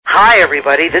Hi,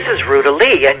 everybody. This is Ruta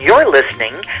Lee, and you're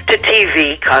listening to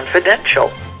TV Confidential.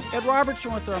 Ed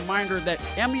Robertson with a reminder that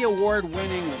Emmy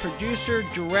Award-winning producer,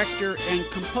 director, and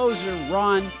composer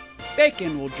Ron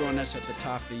Bacon will join us at the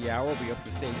top of the hour. We hope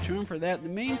to stay tuned for that. In the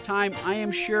meantime, I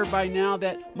am sure by now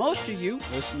that most of you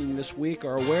listening this week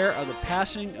are aware of the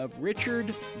passing of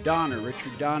Richard Donner.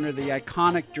 Richard Donner, the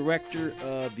iconic director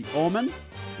of The Omen,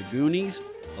 The Goonies,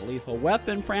 the Lethal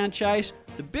Weapon franchise,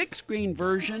 the big screen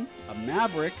version of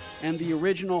Maverick, and the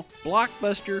original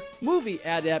blockbuster movie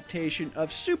adaptation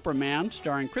of Superman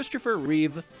starring Christopher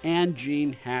Reeve and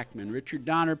Gene Hackman. Richard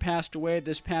Donner passed away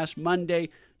this past Monday,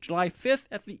 July 5th,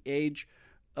 at the age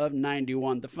of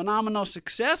 91. The phenomenal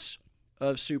success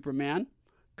of Superman,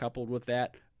 coupled with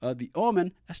that of The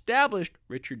Omen, established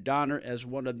Richard Donner as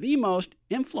one of the most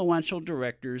influential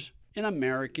directors in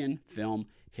American film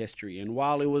history. And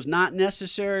while it was not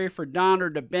necessary for Donner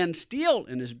to bend steel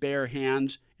in his bare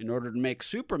hands in order to make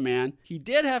Superman, he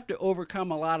did have to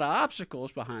overcome a lot of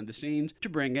obstacles behind the scenes to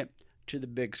bring it to the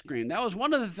big screen. That was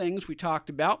one of the things we talked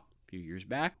about a few years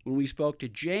back when we spoke to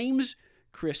James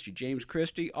Christie. James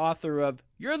Christie, author of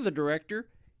You're the Director,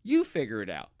 You Figure It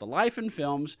Out, The Life and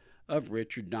Films of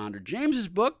Richard Donner. James's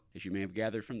book, as you may have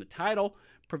gathered from the title,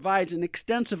 provides an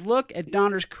extensive look at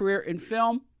Donner's career in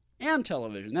film and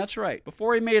television. That's right.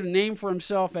 Before he made a name for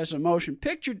himself as a motion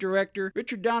picture director,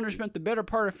 Richard Donner spent the better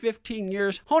part of 15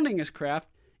 years honing his craft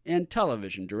in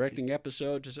television, directing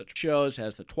episodes of such shows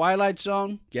as The Twilight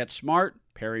Zone, Get Smart,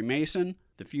 Perry Mason,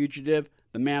 The Fugitive,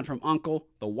 The Man from U.N.C.L.E.,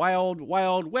 The Wild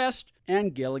Wild West,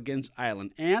 and Gilligan's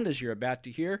Island. And, as you're about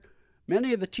to hear,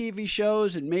 many of the TV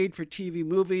shows and made-for-TV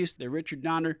movies that Richard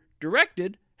Donner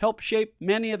directed helped shape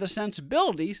many of the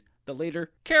sensibilities that later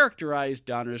characterized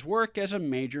Donner's work as a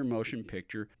major motion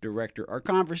picture director. Our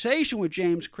conversation with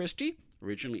James Christie,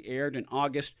 originally aired in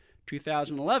August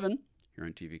 2011, here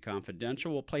on TV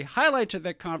Confidential. We'll play highlights of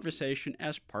that conversation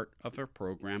as part of our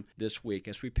program this week.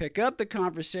 As we pick up the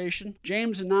conversation,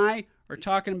 James and I are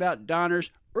talking about Donner's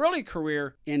early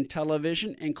career in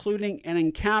television, including an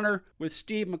encounter with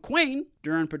Steve McQueen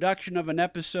during production of an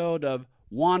episode of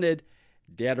Wanted,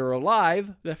 Dead or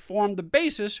Alive that formed the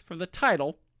basis for the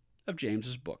title of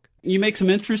James's book. You make some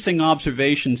interesting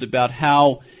observations about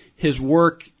how his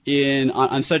work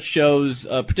on such shows,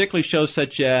 particularly shows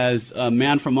such as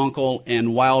Man from U.N.C.L.E.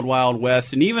 and Wild Wild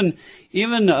West, and even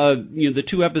the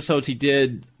two episodes he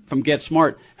did from Get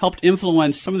Smart, helped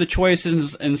influence some of the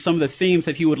choices and some of the themes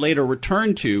that he would later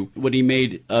return to when he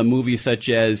made movies such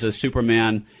as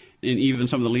Superman and even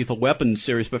some of the Lethal Weapon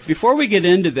series. But before we get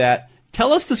into that,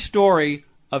 tell us the story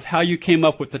of how you came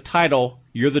up with the title,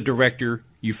 You're the Director,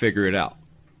 You Figure It Out.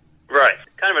 Right.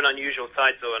 Kind of an unusual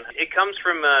title, and it comes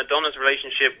from Donner's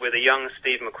relationship with a young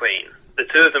Steve McQueen. The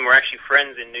two of them were actually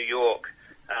friends in New York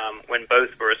when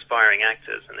both were aspiring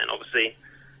actors, and then obviously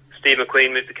Steve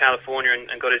McQueen moved to California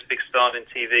and got his big start in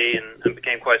TV and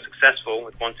became quite successful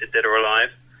with Wanted, Dead or Alive.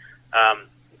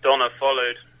 Donner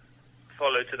followed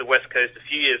to the West Coast a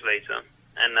few years later,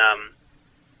 and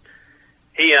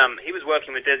he was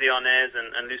working with Desi Arnaz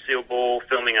and Lucille Ball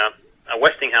filming a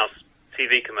Westinghouse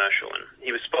TV commercial, and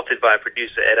he was spotted by a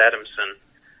producer, Ed Adamson,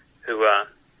 who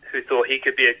thought he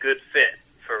could be a good fit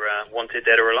for Wanted,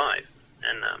 Dead or Alive.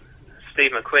 And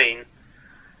Steve McQueen,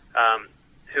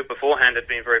 who beforehand had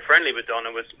been very friendly with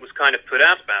Donner, was kind of put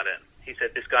out about it. He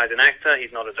said, "This guy's an actor,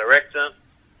 he's not a director,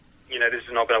 this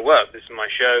is not going to work, this is my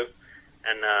show,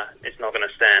 and it's not going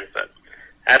to stand." But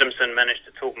Adamson managed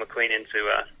to talk McQueen into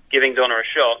giving Donner a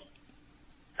shot,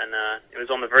 and it was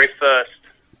on the very first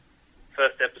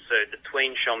episode, The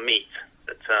Twain Shall Meet,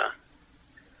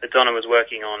 that Donner was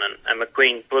working on, and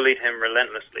McQueen bullied him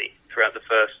relentlessly throughout the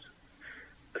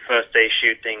first day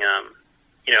shooting,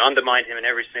 undermined him in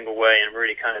every single way and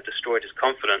really kind of destroyed his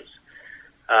confidence.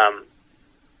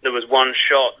 There was one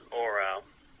shot or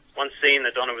one scene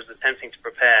that Donner was attempting to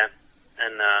prepare,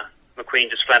 and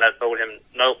McQueen just flat out told him,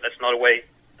 "Nope, that's not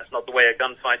the way a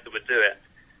gunfighter would do it."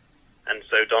 And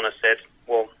so Donner said,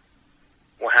 well,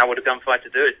 how would a gunfighter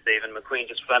do it, Steve? And McQueen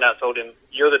just flat out told him,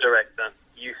 "You're the director.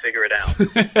 You figure it out."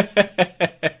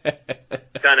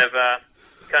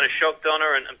 kind of shocked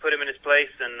Donner and put him in his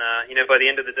place. And by the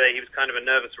end of the day, he was kind of a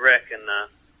nervous wreck. And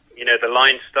the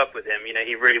line stuck with him.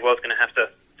 He really was going to have to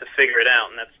figure it out,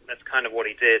 and that's kind of what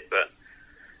he did. But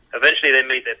eventually, they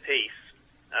made their peace,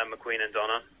 McQueen and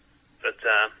Donner. But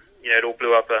it all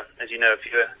blew up, as you know, a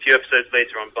few episodes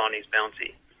later on Barney's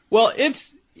Bounty. Well,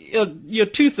 it's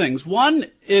two things. One,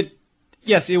 it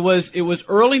was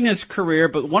early in his career,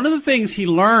 but one of the things he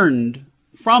learned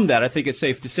from that, I think it's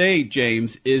safe to say,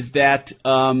 James, is that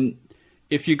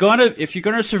if you're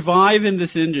gonna survive in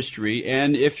this industry,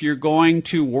 and if you're going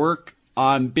to work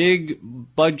on big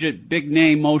budget, big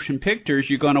name motion pictures,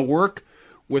 you're going to work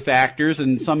with actors,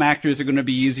 and some actors are going to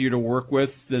be easier to work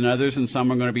with than others, and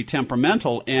some are going to be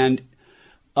temperamental. And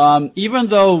even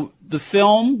though the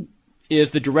film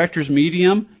is the director's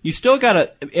medium, you still got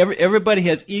to, everybody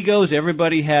has egos,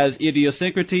 everybody has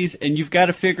idiosyncrasies, and you've got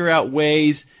to figure out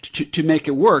ways to make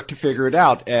it work, to figure it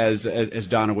out, as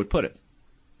Donner would put it.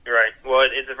 Right. Well,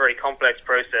 it's a very complex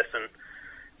process, and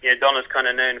Donner's kind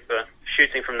of known for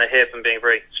shooting from the hip and being a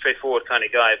very straightforward kind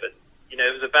of guy, but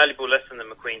it was a valuable lesson that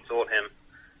McQueen taught him,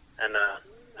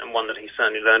 and one that he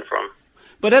certainly learned from.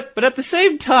 But at the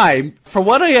same time, for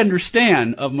what I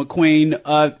understand of McQueen,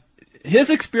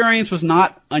 his experience was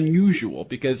not unusual,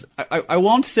 because I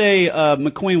won't say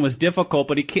McQueen was difficult,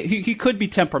 but he could be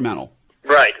temperamental.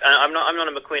 Right. I'm not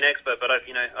a McQueen expert, but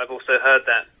I've also heard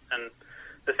that. And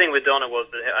the thing with Donner was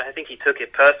that I think he took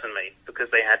it personally because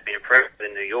they had been impressed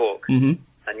in New York. Mm-hmm.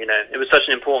 And it was such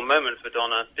an important moment for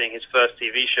Donner, being his first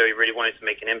TV show. He really wanted to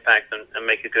make an impact and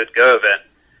make a good go of it,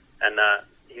 and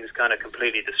he was kind of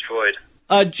completely destroyed.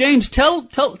 James, tell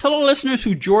the listeners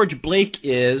who George Blake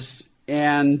is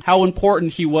and how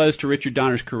important he was to Richard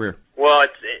Donner's career. Well,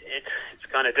 it's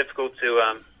kind of difficult to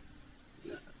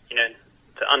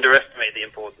underestimate the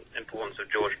importance of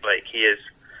George Blake. He's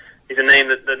a name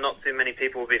that not too many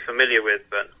people will be familiar with,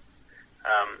 but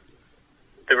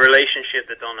the relationship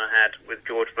that Donner had with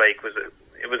George Blake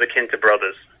was akin to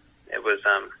brothers.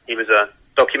 He was a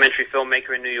documentary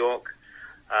filmmaker in New York,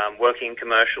 working in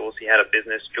commercials. He had a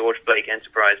business, George Blake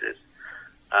Enterprises.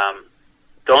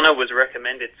 Donner was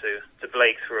recommended to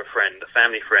Blake through a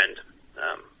family friend.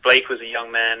 Blake was a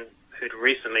young man who'd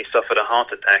recently suffered a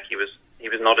heart attack. He was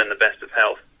not in the best of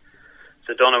health.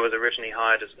 So Donner was originally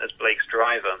hired as Blake's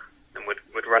driver and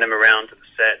would run him around to the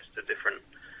sets, to different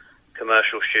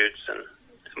commercial shoots, and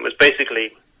was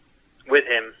basically with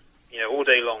him, all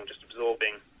day long, just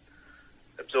absorbing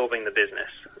the business.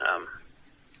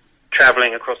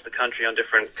 Traveling across the country on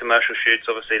different commercial shoots.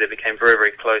 Obviously, they became very,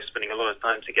 very close, spending a lot of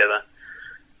time together.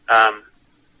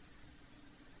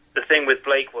 The thing with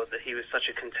Blake was that he was such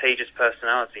a contagious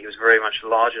personality. He was very much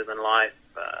larger than life,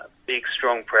 big,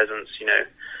 strong presence.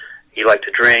 He liked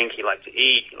to drink, he liked to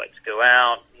eat, he liked to go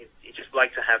out. He just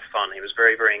liked to have fun. He was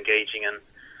very, very engaging and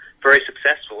very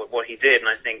successful at what he did. And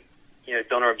I think,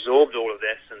 Donner absorbed all of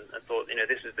this and thought,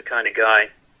 this is the kind of guy,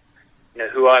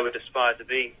 who I would aspire to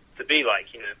be like.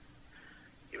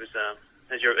 He was,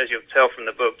 as you'll tell from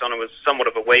the book, Donner was somewhat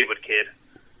of a wayward kid.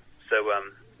 So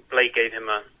Blake gave him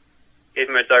a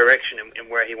direction in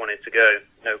where he wanted to go.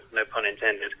 No pun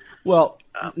intended. Well,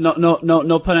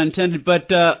 no pun intended.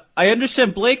 But I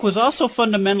understand Blake was also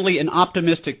fundamentally an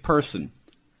optimistic person.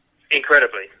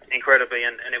 Incredibly,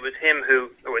 and it was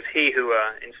he who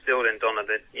instilled in Donner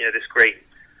that this great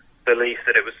belief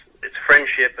that it's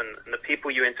friendship and the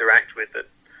people you interact with that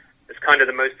is kind of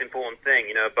the most important thing.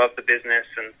 Above the business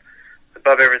and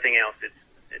above everything else, it's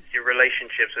your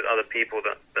relationships with other people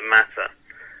that matter.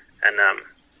 And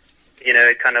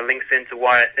it kind of links into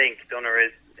why I think Donner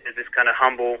is this kind of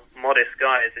humble, modest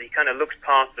guy. Is that he kind of looks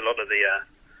past a lot of the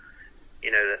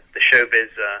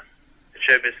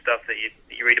showbiz stuff that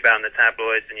you read about in the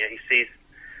tabloids, and he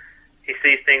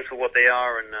sees things for what they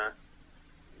are, and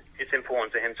it's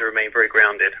important to him to remain very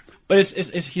grounded. But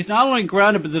he's not only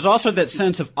grounded, but there's also that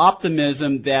sense of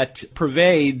optimism that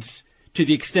pervades, to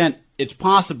the extent it's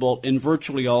possible, in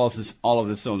virtually all of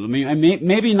his films. I mean,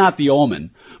 maybe not The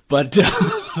Omen, but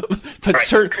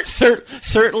right.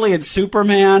 Certainly in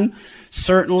Superman,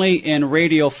 certainly in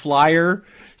Radio Flyer,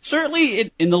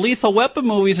 certainly in the Lethal Weapon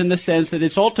movies, in the sense that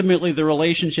it's ultimately the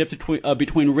relationship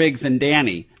between Riggs and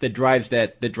Danny that drives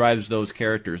those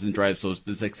characters and drives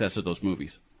the success of those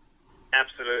movies.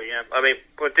 Absolutely, yeah. I mean,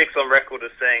 Dick's on record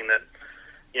as saying that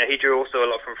he drew also a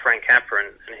lot from Frank Capra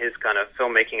and his kind of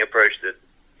filmmaking approach. That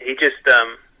he just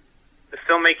the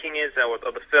filmmaking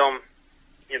or the film,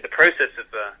 the process of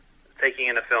taking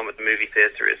in a film at the movie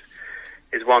theater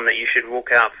is one that you should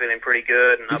walk out feeling pretty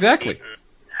good and exactly. And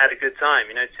had a good time.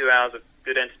 2 hours of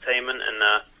good entertainment,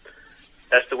 and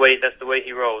that's the way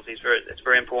he rolls. It's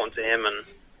very important to him, and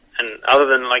other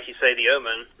than, like you say, The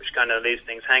Omen, which kind of leaves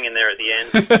things hanging there at the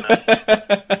end,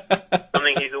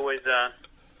 something he's always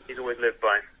lived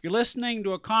by. You're listening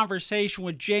to a conversation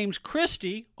with James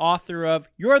Christie, author of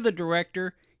You're the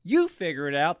Director, You Figure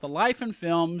It Out, The Life and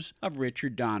Films of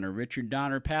Richard Donner. Richard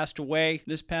Donner passed away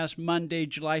this past Monday,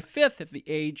 July 5th, at the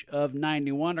age of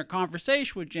 91. Our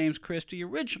conversation with James Christie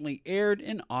originally aired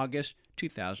in August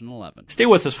 2011. Stay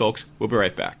with us, folks. We'll be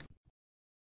right back.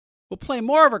 We'll play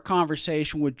more of our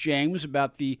conversation with James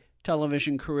about the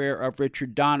television career of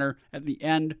Richard Donner. At the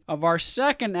end of our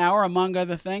second hour, among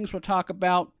other things, we'll talk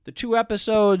about the 2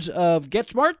 episodes of Get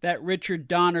Smart that Richard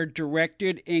Donner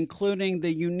directed, including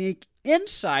the unique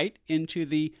insight into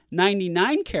the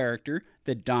 99 character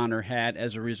that Donner had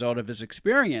as a result of his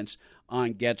experience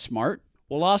on Get Smart.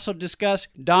 We'll also discuss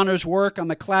Donner's work on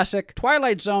the classic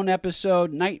Twilight Zone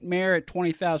episode Nightmare at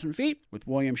 20,000 Feet with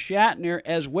William Shatner,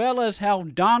 as well as how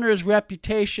Donner's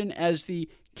reputation as the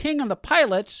king of the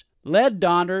pilots led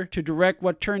Donner to direct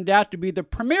what turned out to be the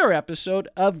premiere episode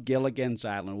of Gilligan's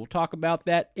Island. We'll talk about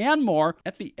that and more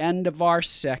at the end of our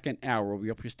second hour. We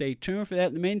hope you stay tuned for that.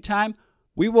 In the meantime,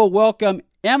 we will welcome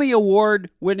Emmy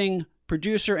Award-winning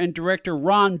producer and director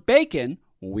Ron Bacon.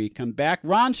 When we come back,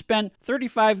 Ron spent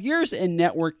 35 years in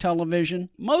network television,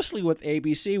 mostly with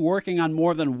ABC, working on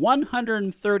more than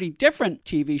 130 different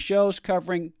TV shows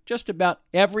covering just about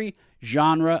every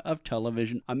genre of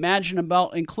television imaginable,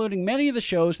 including many of the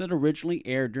shows that originally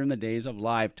aired during the days of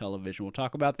live television. We'll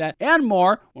talk about that and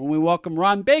more when we welcome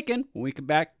Ron Bacon when we come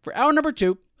back for hour number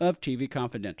 2 of TV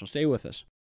Confidential. Stay with us.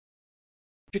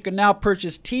 You can now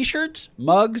purchase t-shirts,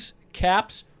 mugs,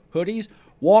 caps, hoodies,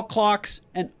 wall clocks,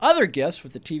 and other gifts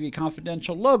with the TV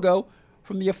Confidential logo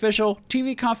from the official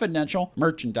TV Confidential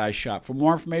merchandise shop. For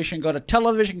more information, go to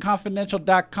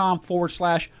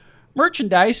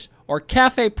televisionconfidential.com/merchandise or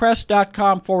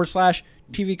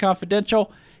cafepress.com/TV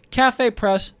Confidential,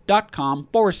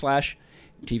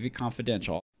 cafepress.com/TV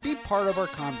Confidential. Be part of our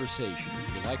conversation.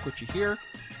 If you like what you hear,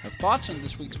 have thoughts on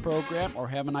this week's program, or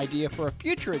have an idea for a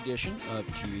future edition of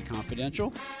TV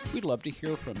Confidential, we'd love to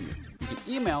hear from you. You can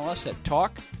email us at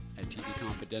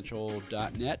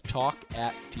talk@tvconfidential.net,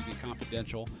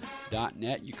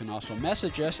 talk@tvconfidential.net. You can also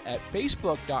message us at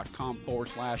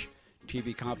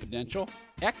facebook.com/TV Confidential,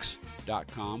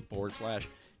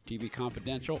 x.com/TV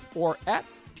Confidential, or at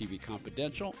TV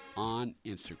Confidential on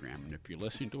Instagram. And if you're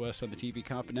listening to us on the TV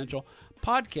Confidential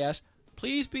podcast,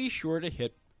 please be sure to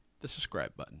hit the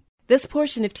subscribe button. This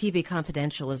portion of TV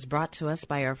Confidential is brought to us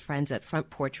by our friends at Front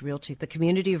Porch Realty, the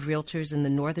community of realtors in the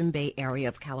Northern Bay area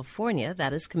of California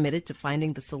that is committed to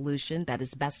finding the solution that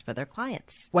is best for their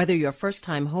clients. Whether you're a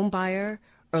first-time home buyer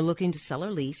or looking to sell or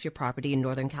lease your property in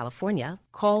Northern California,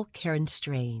 call Karen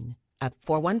Strain at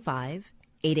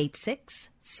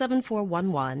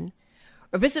 415-886-7411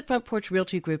 or visit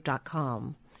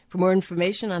frontporchrealtygroup.com for more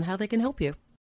information on how they can help you.